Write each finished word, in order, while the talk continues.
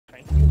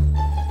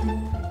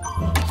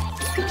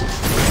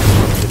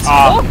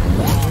Oh.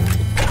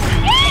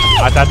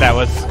 I thought that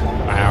was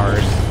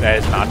ours. That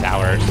is not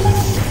ours.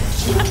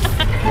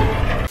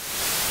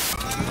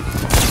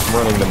 I'm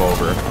running them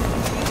over.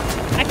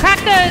 I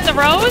cracked the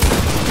Rose.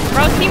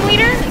 Rose team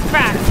leader is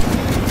cracked.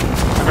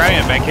 I'm grabbing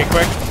a vent kit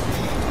quick.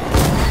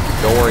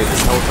 Don't worry,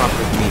 this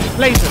helicopter's me.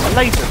 Laser,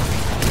 laser.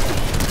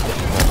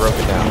 I broke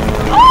it down.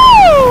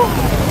 Oh!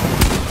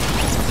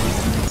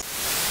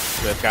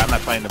 This guy, I'm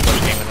not playing the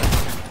bush game with him.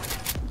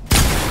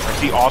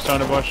 Is he also in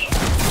the bush?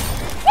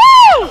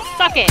 Woo!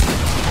 Suck it.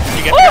 Did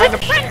you get Oh, the guy in the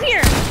his friend's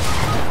here.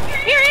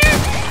 Here.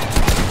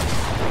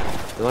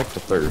 They like to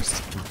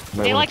thirst.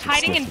 They like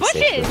hiding in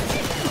bushes.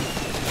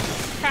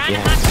 Trying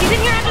Yeah. to hide. He's in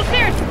here on the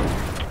stairs.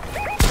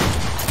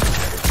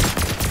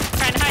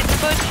 Trying to hide in the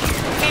bush.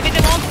 Maybe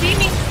they won't see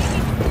me.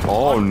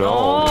 Oh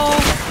no.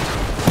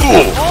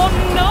 Oh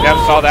no! Yeah, I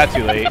saw that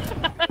too late.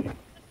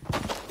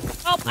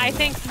 Well, I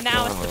think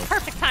now is the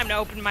perfect time to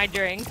open my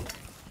drink.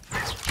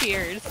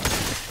 Cheers.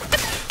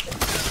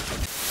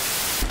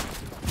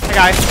 Hey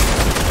guys.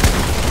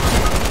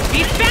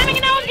 He's spamming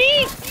an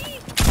LMG!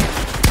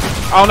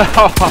 Oh no!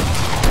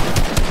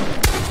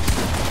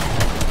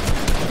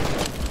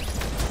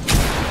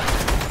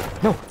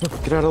 No,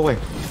 get out of the way.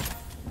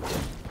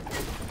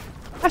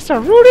 That's the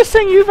rudest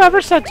thing you've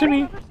ever said to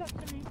me.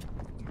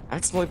 I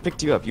accidentally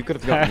picked you up. You could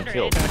have gotten me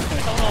killed.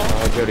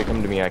 Jody,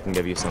 come to me. I can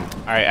give you some.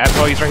 Alright,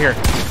 Asshole, he's right here.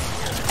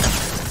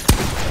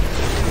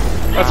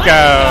 Let's go!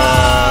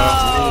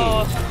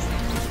 Oh.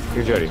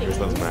 Here, Jody. Here's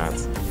those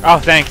mats. Oh,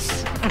 thanks.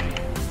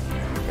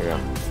 Here you go.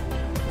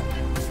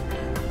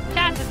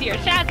 Shaz is here,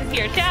 Shaz is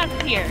here, Shaz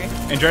is here.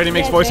 And Jody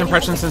makes voice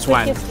impressions since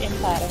when?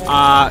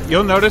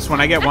 You'll notice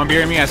when I get one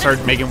beer in me, I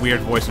start making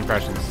weird voice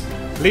impressions.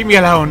 Leave me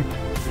alone.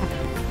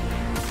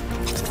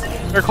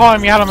 They're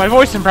calling me out on my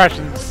voice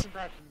impressions.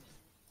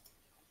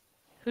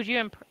 Who'd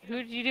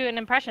you do an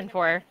impression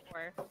for?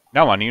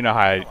 No one. You know how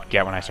I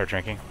get when I start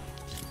drinking.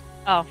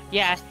 Oh,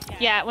 yeah.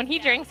 Yeah, when he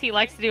drinks, he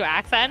likes to do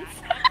accents.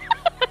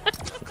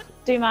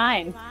 Do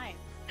mine.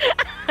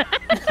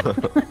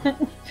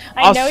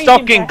 I'm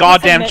stuck in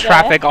goddamn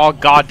traffic all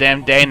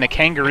goddamn day, and the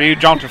kangaroo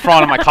jumped in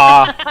front of my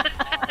car.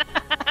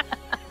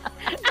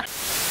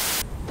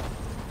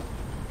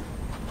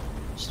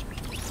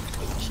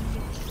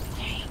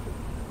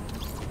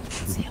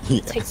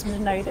 Yeah. Take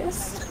some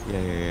notice.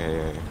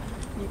 Yeah.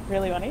 You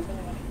really want to?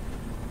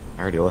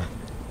 I already left.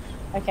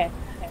 Okay.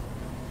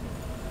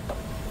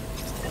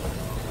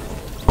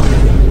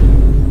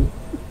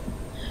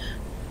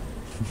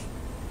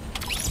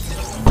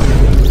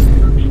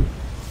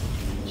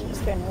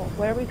 Just going.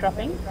 Where are we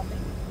dropping?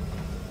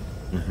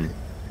 Mm-hmm.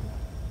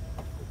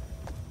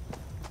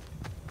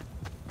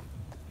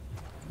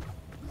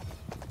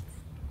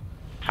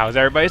 How's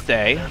everybody's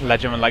day?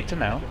 Legend would like to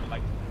know.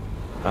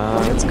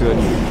 It's good.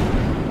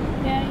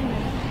 Yeah,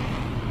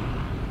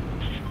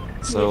 you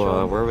know.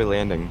 So, where are we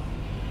landing?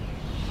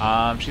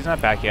 She's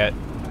not back yet.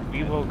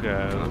 We will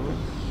go...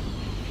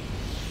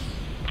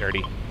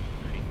 Dirty.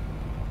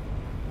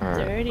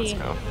 Alright, Dirty. let's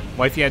go.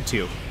 Wifey had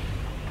 2.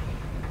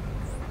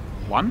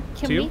 1?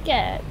 Can 2? we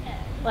get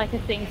like a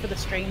thing for the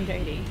stream,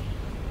 Dirty?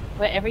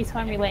 Where every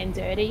time we land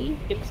Dirty,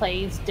 it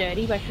plays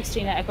Dirty by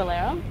Christina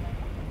Aguilera?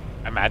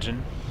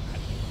 Imagine.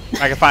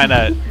 I can find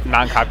a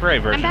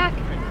non-copyright version. I'm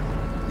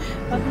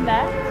back. Welcome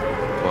back.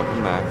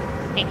 Welcome back.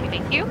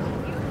 Thank you.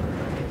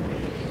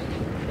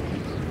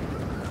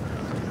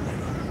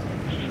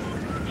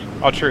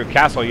 Oh, true.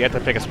 Castle, you have to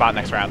pick a spot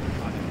next round.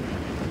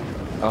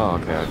 Oh,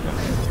 okay.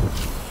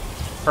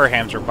 Per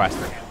Ham's request.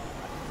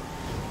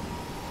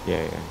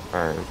 Yeah.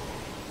 Alright.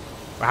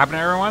 What happened to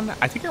everyone?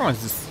 I think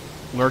everyone's just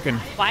lurking.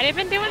 Why have I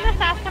been doing this?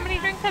 Ask how many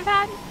drinks I've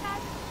had.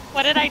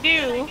 What did I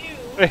do?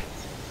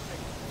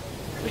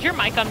 Was your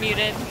mic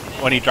unmuted?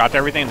 When he dropped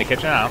everything in the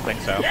kitchen? I don't think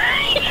so.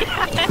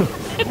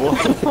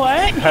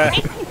 What?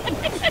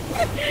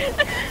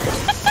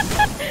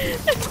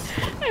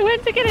 I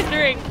went to get a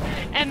drink,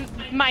 and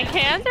my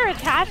hands are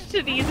attached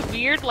to these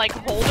weird, like,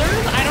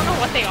 holders. I don't know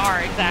what they are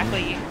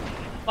exactly,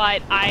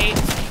 but I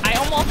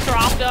almost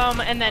dropped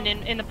them, and then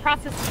in the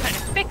process of trying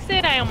to fix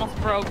it, I almost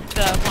broke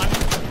the one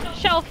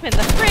shelf in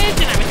the fridge,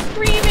 and I was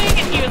screaming,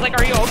 and he was like,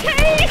 "Are you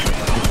okay?"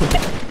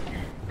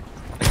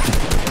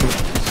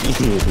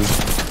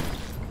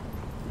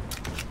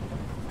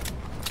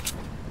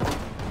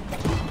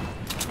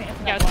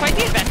 Yeah, it was quite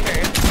the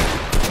adventure.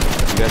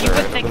 You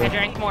would think I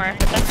drank more,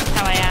 but that's just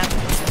how I am.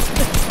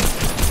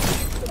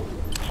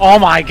 Oh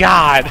my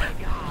god!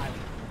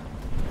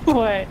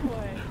 What?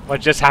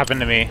 What just happened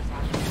to me?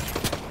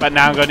 But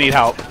now I'm gonna need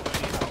help.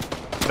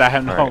 I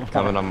have no Alright,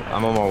 coming. I'm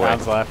on my way.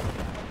 rounds left.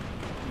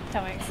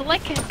 Coming. It's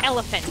like an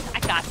elephant. I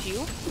got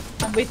you.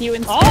 I'm with you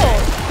in Oh,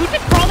 who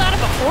just crawled out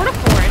of a porta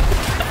fort?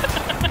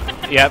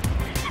 Yep.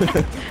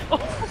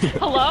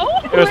 Hello?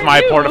 It was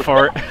my porta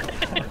fort.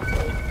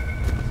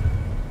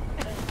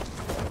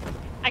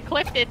 I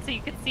clipped it so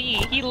you could see.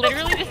 He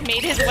literally just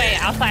made his way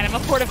outside of a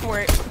porta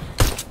fort.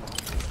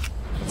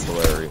 That's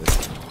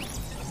hilarious.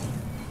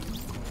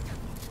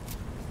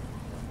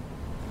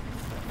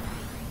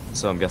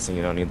 So I'm guessing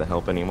you don't need the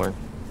help anymore?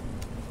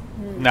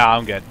 No,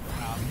 I'm good.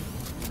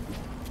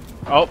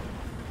 Oh.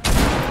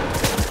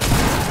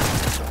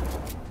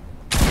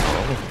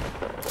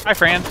 Hi,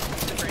 Fran.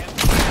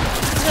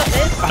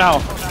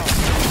 No.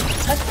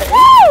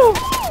 Woo!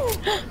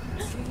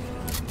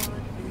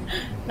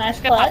 Nice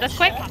Just gonna pop clutch. this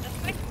quick.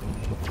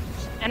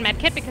 And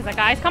medkit because that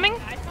guy's coming.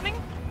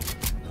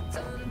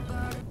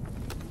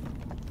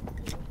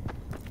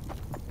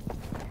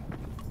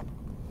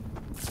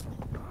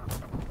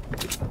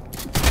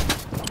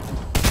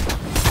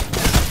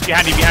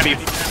 Behind you, behind you.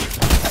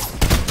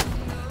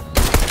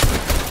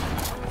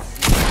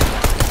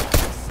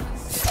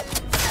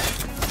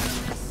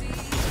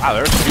 Wow,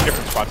 there's 2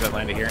 different squads that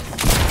landed here.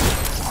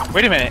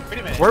 Wait a minute.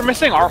 We're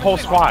missing our whole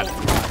squad. You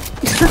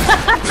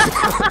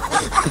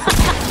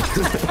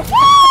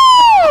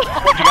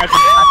guys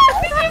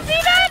Did you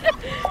see that?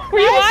 Were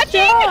you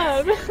watching?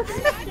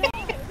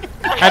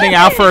 heading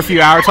out for a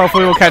few hours.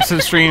 Hopefully we'll catch the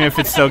stream if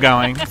it's still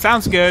going.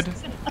 Sounds good.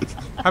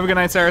 Have a good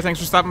night, Sarah. Thanks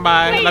for stopping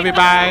by. Love you,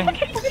 bye.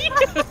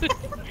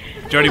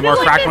 Jody, more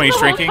crack when he's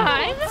drinking.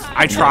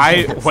 I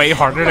try way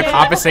harder to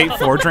compensate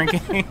for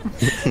drinking.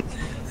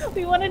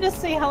 We wanted to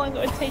see how long it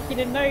would take you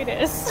to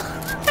notice.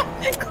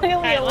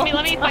 Clearly, Right,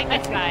 let me fight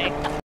this guy.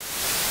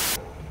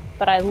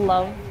 But I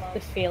love the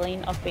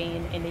feeling of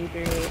being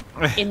inebriated.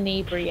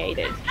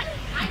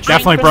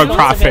 Definitely broke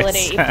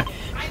profits.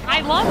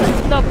 I love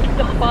the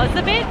buzz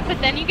of it, but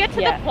then you get to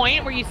the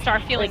point where you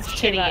start feeling It's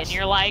too shitty much. and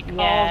you're like,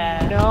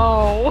 Yeah.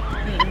 oh no.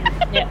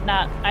 Yeah,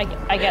 nah, I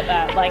get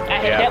that. Like,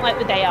 I don't like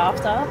the day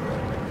after.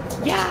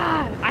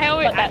 Yeah, I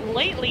always But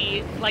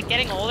lately, like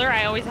getting older,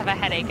 I always have a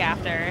headache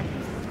after.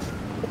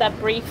 But that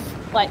brief,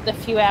 like the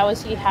few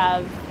hours you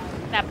have,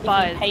 That you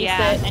buzz, can pace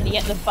yeah. it and you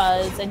get the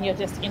buzz and you're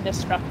just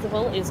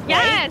indestructible is great.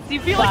 Yes, you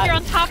feel like you're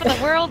on top of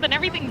the world and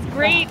everything's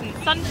great and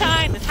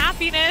sunshine and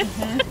happiness.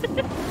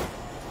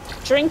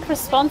 Drink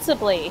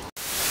responsibly.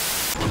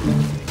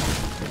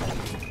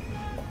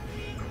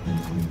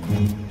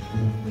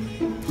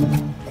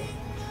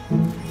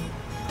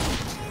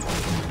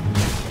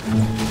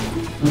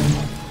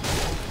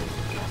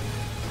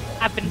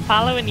 I've been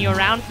following you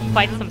around for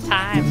quite some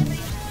time.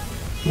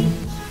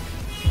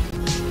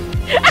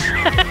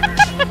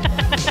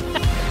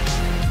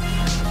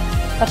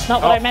 That's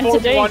not what I meant to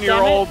do.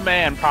 41-year-old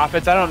man,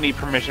 Profits. I don't need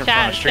permission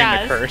from a stream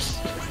to curse.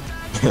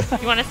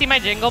 You want to see my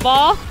jingle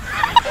ball?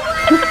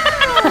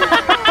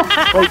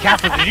 Wait,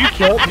 Castle, did you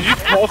kill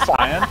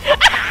Cyan?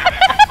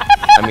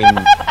 I mean,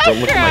 don't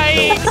look at my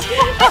kills.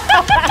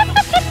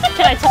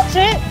 Can I touch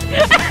it?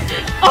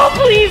 Oh,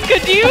 please,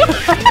 could you?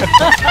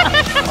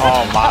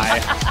 Oh my.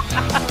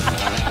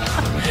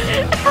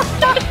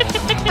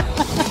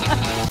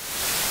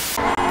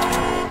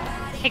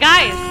 Hey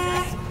guys,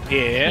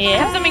 Yeah. I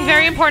have something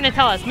very important to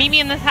tell us. Meet me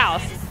in this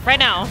house right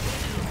now.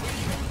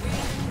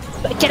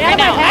 Get out Right of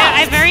my now, I house!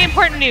 have very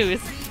important news.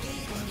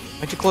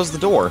 Why'd you close the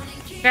door?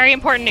 Very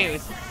important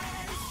news.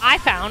 I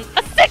found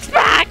a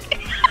six-pack.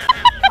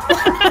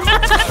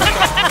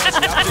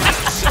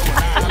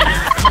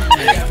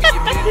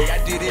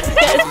 Get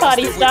this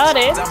party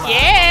started.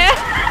 Yeah.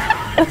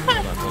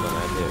 Hold on,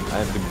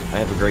 I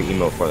have a great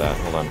emote for that.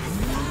 Hold on.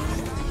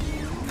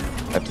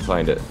 I have to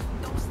find it.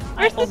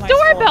 There's the almost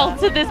doorbell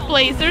saw to this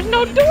place. There's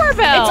no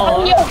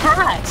doorbell. It's on your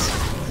hat.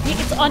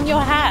 It's on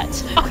your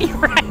hat. Oh, you're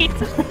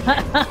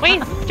right.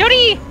 Wait,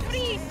 Jody.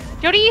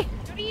 Jody.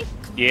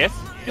 Yes.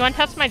 You want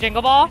to touch my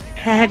jingle ball?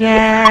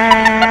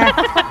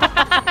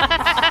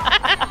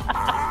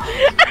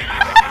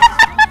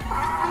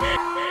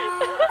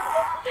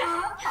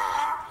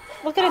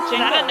 Look at a Is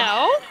jingle. that a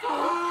no?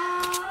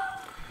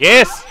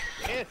 Yes.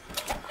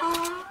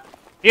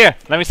 Here,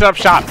 let me set up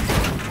shop.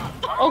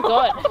 Oh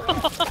god.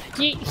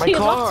 You locked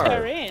car.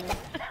 her in.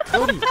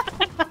 Cody, you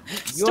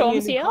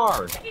Storm's here.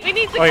 car. We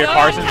need to Oh, your go.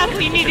 car's in-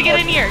 Castle, you need to get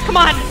in here. Come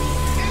on.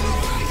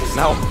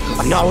 No,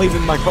 I'm not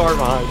leaving my car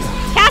behind.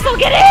 Castle,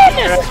 get in!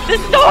 The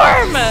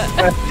storm!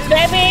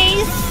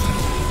 Babies!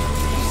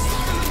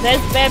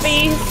 There's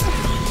babies.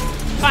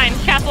 Fine,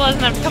 Castle doesn't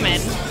have to come in.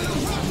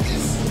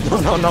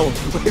 No,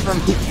 wait for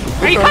me.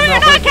 Are you coming or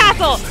not,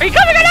 Castle? Are you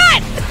coming or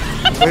not?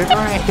 Wait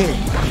for me.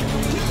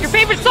 Your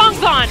favorite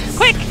song's on.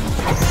 Quick!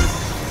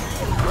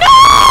 No!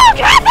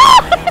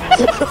 Castle!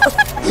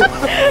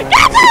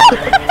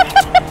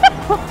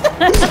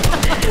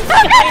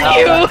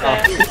 Castle!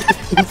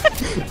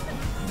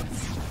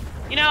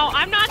 You know,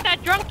 I'm not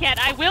that drunk yet.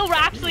 I will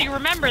actually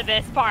remember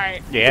this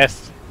part.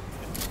 Yes.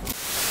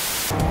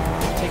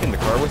 Taking the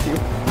car with you?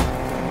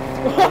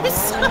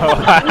 Whoops. Oh,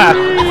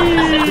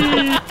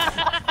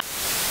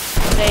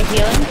 They're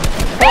healing.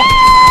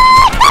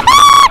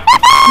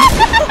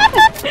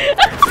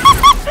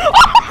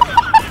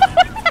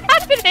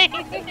 What's happening? I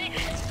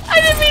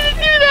didn't mean to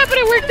do that, but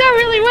it worked out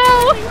really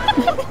well.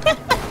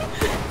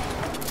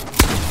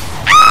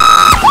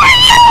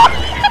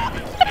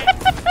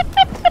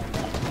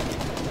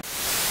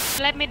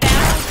 Let me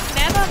down,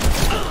 never.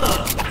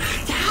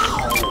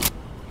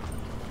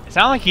 it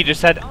sounded like he just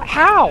said,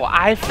 "How?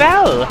 I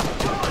fell."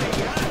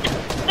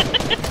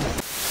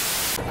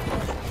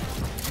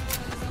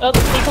 Oh,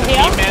 there's people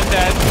here. Man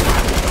dead.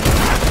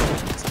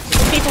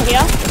 There's people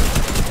here.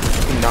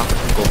 knock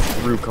people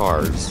through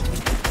cars.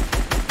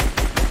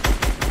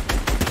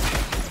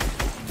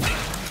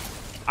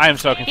 I am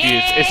so confused.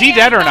 Yay, Is he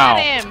dead or I got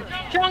no? him.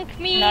 Drunk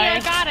me, No. I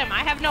got him. I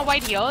have no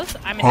white heels.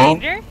 I'm in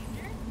danger.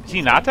 Is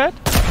he not dead?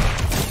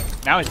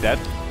 Now he's dead.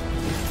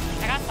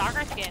 I got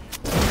soccer skin.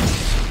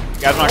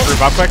 You guys want to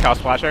group up quick? I'll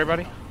splash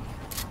everybody.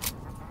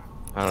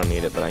 I don't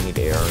need it, but I need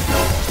AR.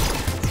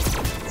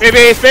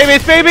 Babies!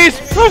 Babies! Babies!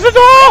 Close the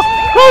door!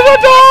 Close the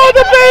door!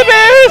 The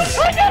babies!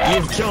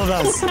 You've killed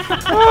us!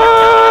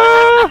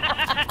 Ah!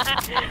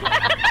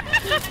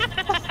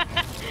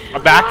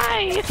 I'm back.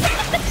 Why?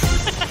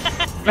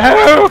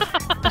 No!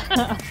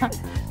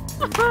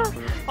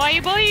 Why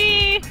you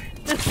bully?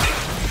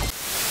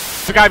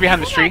 There's a guy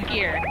behind the tree. Back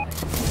here.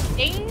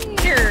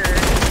 Danger.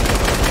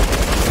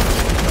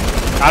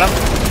 Got him.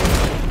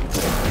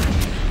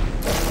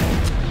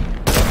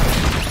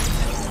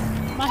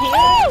 My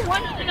Woo! heel.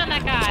 One hit on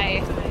that guy.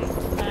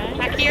 No.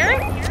 Back here?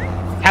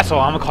 Castle,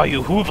 I'm gonna call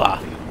you Hoover.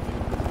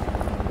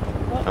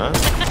 Huh?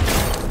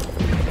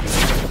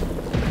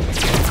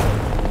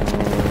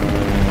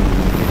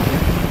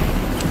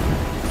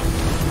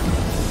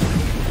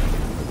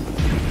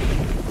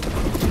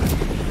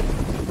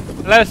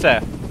 Hello, sir.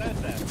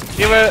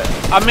 You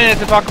have a minute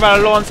to talk about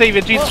our Lord and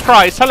Savior, Jesus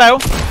Christ. Hello.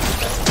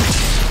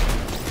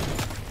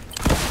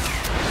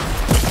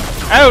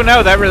 Oh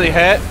no, that really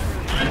hurt.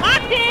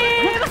 Locked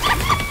him!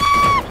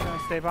 I'm gonna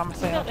stay by Got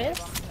myself.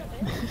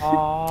 this.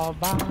 All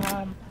by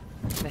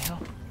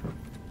myself.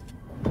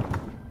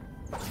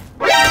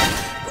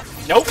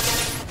 Nope.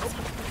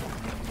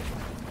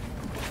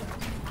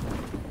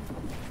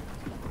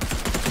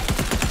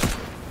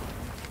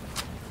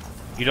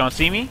 You don't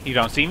see me? You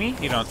don't see me?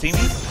 You don't see me?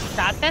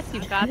 Got this,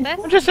 you got this.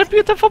 I'm just a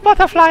beautiful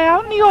butterfly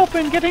out in the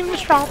open getting the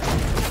strap.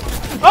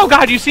 Oh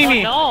god, you see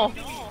me! No.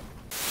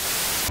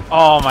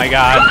 Oh my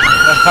god.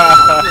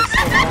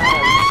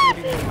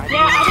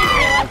 Yeah, I didn't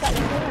realize that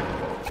was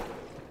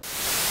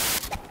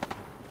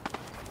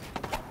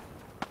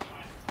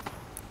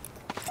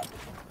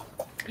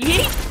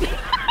Yeet.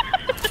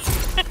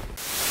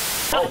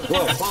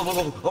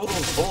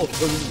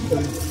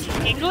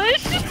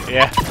 English?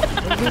 Yeah.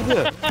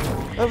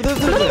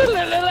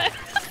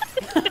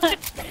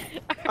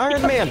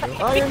 Iron Man!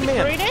 Iron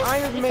Man! Brutus?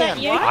 Iron Is Man! that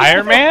you?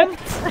 Iron Man?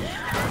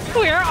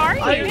 Where are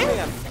Iron you?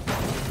 Man!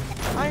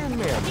 Iron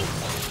Man!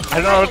 I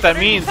don't know what that What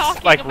are you means.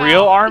 talking Like about?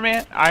 real Iron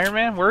Man? Iron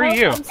Man? Where are Oh,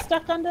 you? I'm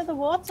stuck under the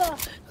water.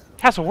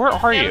 Castle, where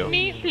are Help you?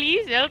 me,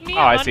 please help me. Oh,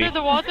 I I'm see. under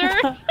the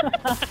water.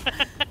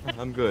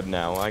 I'm good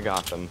now, I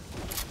got them.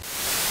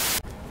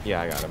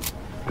 Yeah, I got him.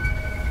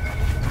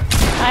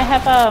 I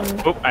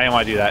have Oop, I didn't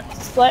want to do that.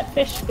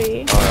 flatfish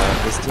feed.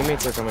 His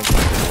teammates are coming from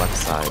the left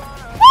side.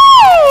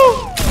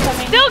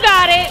 Coming. Still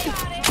got it.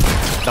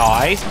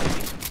 Nice.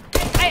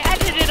 I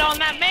edited on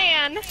that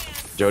man.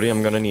 Jody,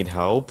 I'm gonna need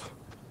help.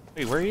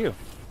 Wait, where are you?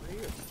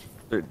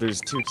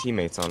 There's two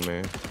teammates on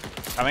me.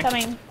 Coming?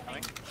 Coming.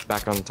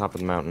 Back on top of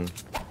the mountain.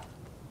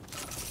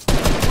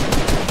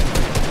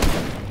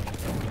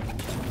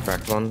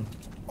 Cracked one.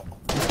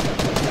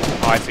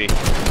 Oh, I see.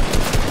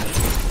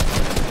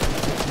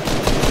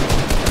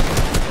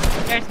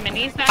 There's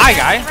minis back Hi,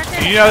 there guy. on the record.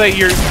 Did you know that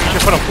you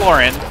should put a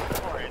floor in?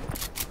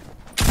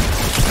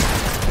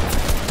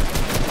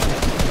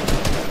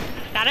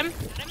 Got him?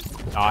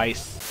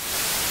 Nice.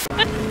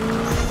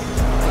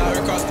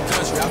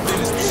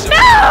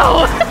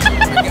 No!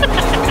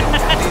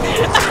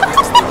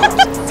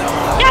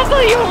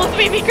 Castle, you almost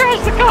made me crash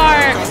the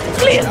car.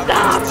 Please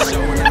stop.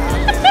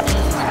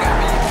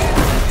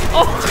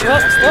 Oh,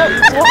 What is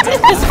going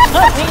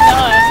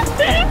on?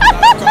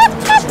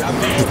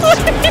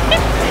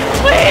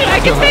 wait, I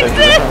can fix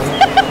it.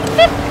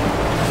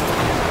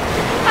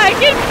 I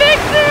can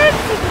fix it.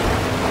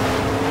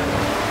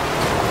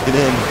 Get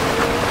in.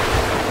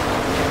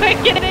 Quick,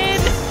 get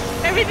in.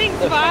 Everything's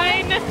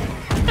fine.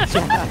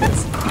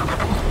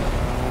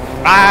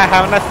 I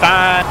have a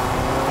sign.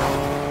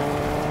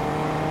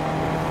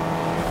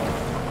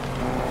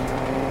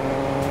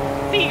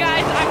 See,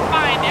 guys, I'm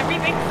fine.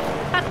 Everything's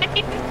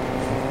fine.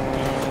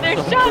 There's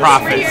shots over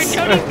Profits. here.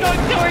 Jody's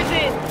going towards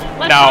it.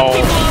 Let's No. run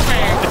people over.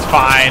 It's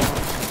fine.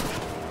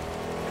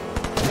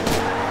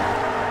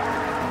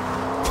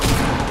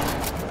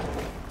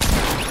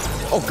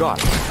 Oh god,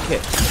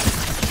 hit.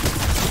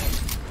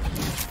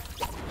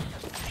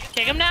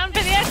 Take him down for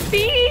the SP.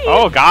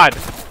 Oh god.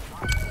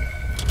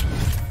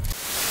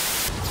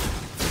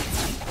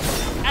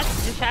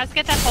 Did Shaz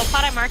get that full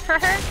pot I marked for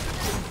her?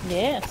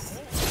 Yes.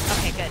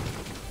 Okay, good.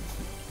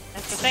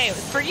 That's to say, it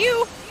was for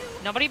you.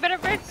 Nobody better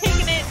be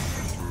taking it.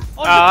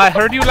 Oh, I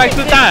heard you like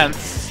to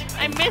dance.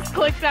 I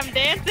misclicked. I'm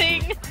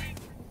dancing.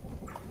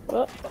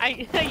 Whoop.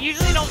 I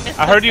usually don't miss.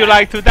 I heard you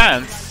like to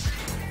dance.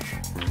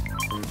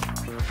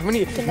 How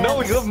many?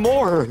 No, you have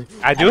more!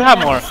 I do have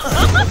more.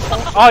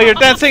 Oh, you're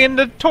dancing in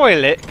the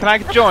toilet. Can I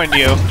join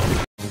you?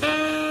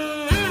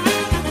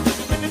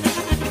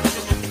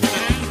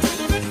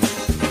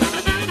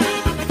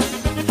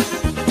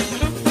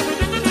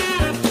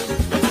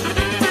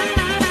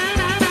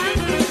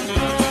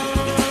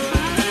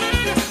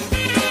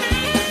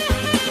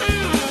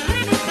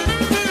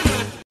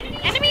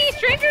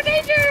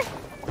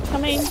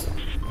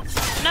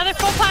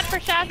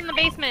 Shaz in the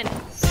basement.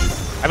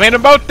 I made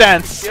them both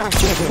dance.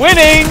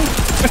 Winning!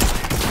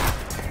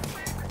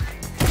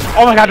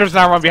 Oh my god, there's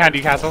another one behind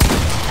you, Castle.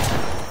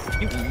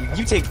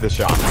 You take the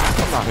shot.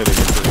 I'm not hitting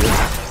it for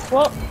you.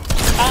 Well,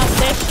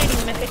 they're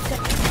shooting mythic.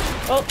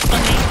 Oh,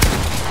 on me.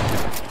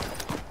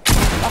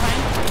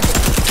 Behind.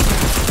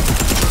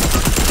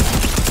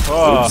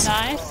 Oh.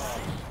 Nice.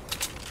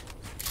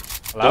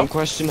 Hello? Don't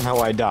question how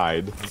I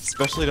died.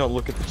 Especially don't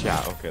look at the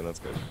chat. Okay, that's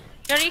good.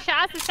 Dirty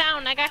Shaz is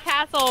down. I got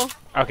Castle.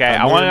 Okay,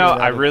 I want to know.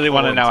 I really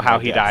want to know how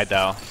he died,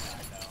 though.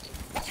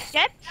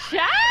 Get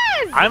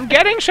Shaz! I'm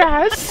getting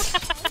Shaz.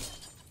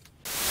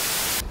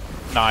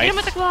 Nice. Get him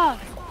with the glove.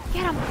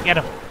 Get him. Get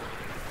him.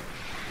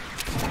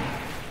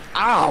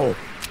 Ow!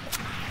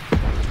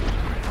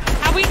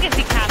 How weak is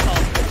he, Castle?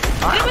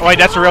 Oh, wait,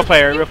 that's a real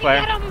player. Real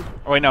player. Get him.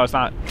 Oh wait, no, it's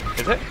not.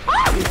 Is it?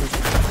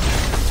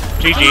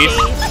 GG's.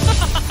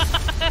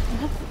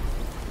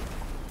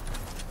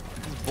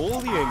 He's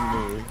bullying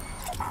me.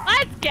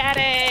 Let's get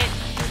it.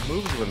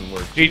 Moves wouldn't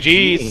work.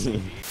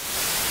 GG's.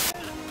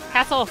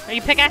 Castle, are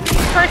you pickaxing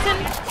this person?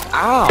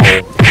 Ow!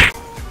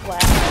 Wow.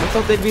 I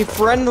thought they'd be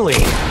friendly.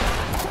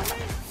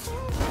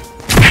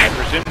 I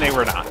presume they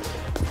were not.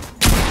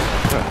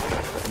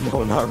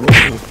 No, not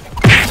really.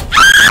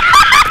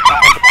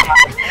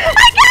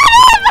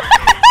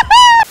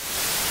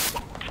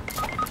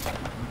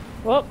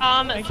 Whoop.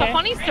 So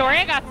funny story,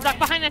 I got stuck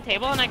behind the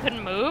table and I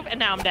couldn't move, and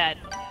now I'm dead.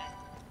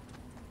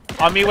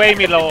 On me way,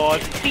 me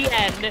lord. The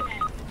end.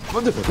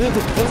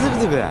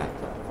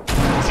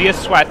 See a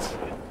sweat.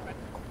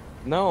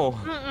 No.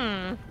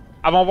 Mm-mm.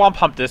 I'm gonna one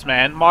pump this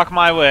man. Mark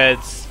my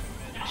words.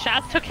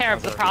 Shaz took care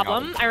of the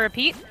problem. I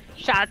repeat,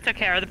 Shaz took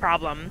care of the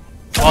problem.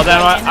 Well then,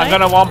 I'm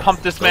gonna one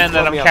pump this man that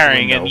I'm Throw me out the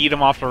carrying and window. eat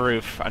him off the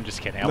roof. I'm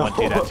just kidding. I won't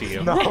do that to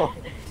you. No.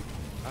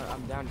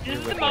 I'm down here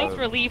This is with the most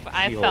relief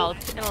I've keyhole.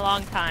 felt in a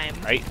long time.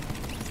 Right?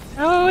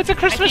 Oh, it's a I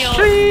Christmas feel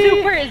tree.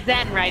 super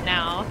zen right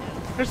now.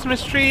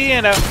 Christmas tree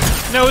and a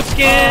snow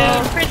skin.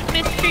 Oh,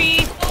 Christmas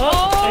tree!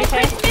 Oh,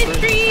 okay. Christmas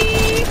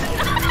tree!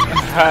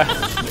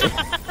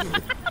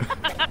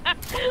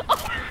 Oh,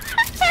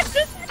 that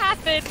just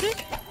happened.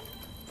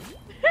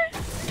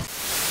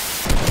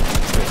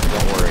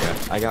 Don't worry,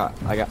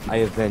 I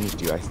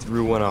avenged you. I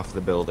threw one off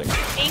the building.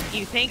 Thank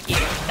you, thank you.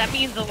 That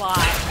means a lot.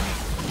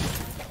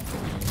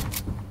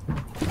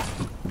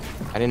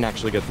 I didn't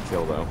actually get the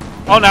kill though.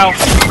 Oh no.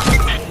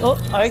 Oh,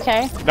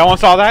 okay. No one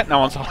saw that? No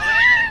one saw that.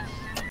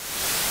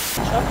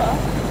 Chopper.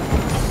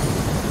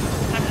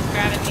 I'm just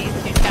grabbing these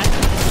two chests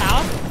in this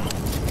house.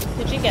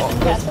 Did you get them,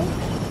 Castle?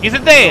 He's a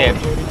dead.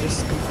 Jody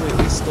just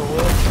completely stole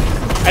it.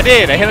 I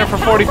did. I hit him for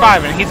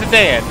 45 and he's a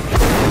dead.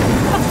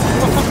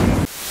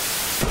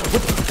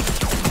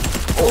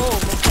 Oh,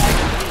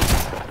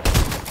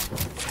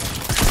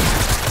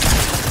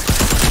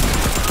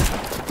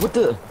 What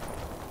the?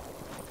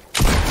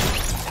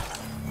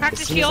 Crack As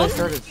the soon as I shield.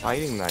 started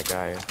fighting that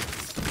guy.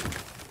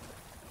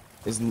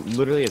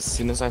 Literally as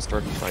soon as I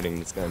started fighting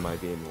this guy, my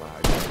game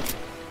lagged.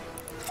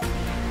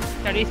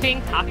 Are you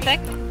being toxic?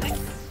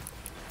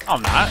 Oh,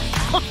 I'm not.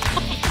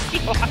 You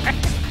are.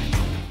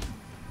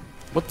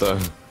 What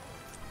the?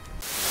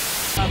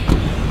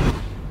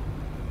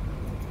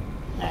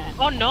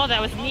 Oh no, that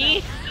was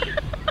me.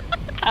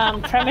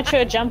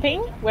 premature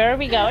jumping. Where are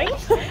we going?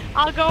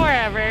 I'll go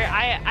wherever.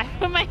 I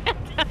put my hand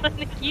down on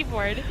the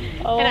keyboard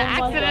Oh and I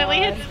my accidentally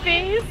God. hit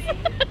space.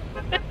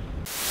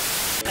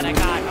 That I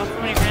got. Oh,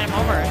 somebody ran him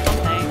over or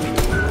something.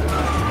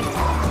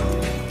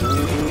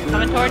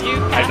 Coming towards you.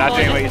 I'm not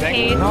doing what you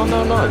think. Castle, No,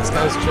 no, no, this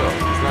guy's chill.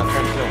 He's not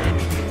trying to kill me.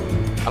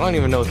 I don't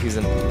even know if he's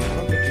in. I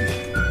don't think he's.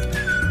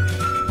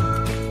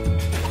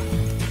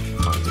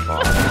 Oh, he's a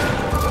bot.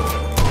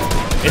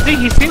 Is he?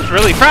 He seems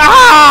really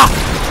ah!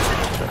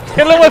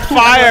 Hit him with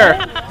fire!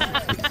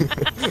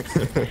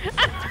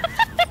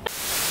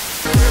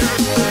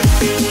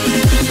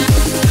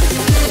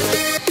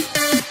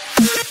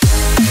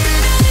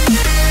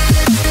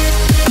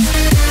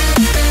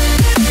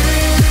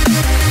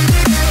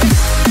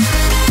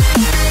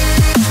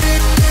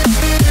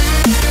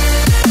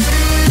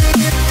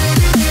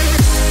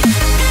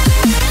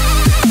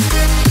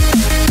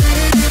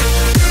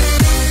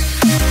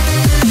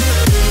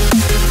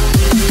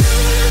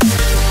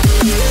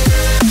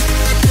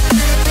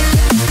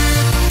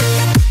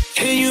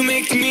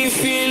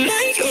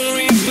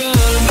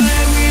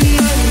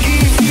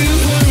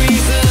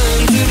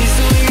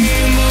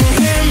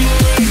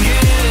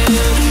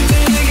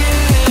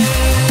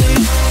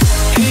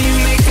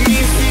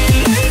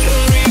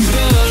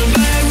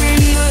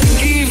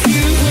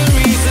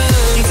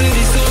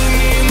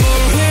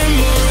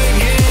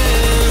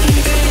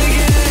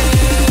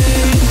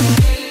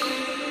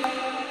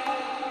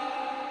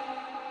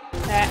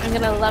 I'm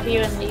gonna love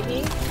you and leave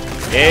you.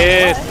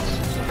 Yes!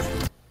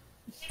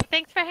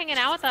 Thanks for hanging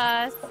out with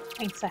us.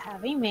 Thanks for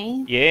having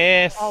me.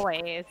 Yes!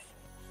 Always.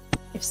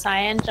 If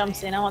Cyan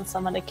jumps in, I want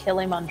someone to kill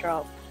him on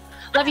drop.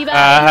 Love you,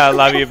 bye.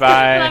 Love you,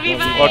 bye. Love you,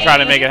 bye. We'll try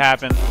to make it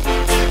happen.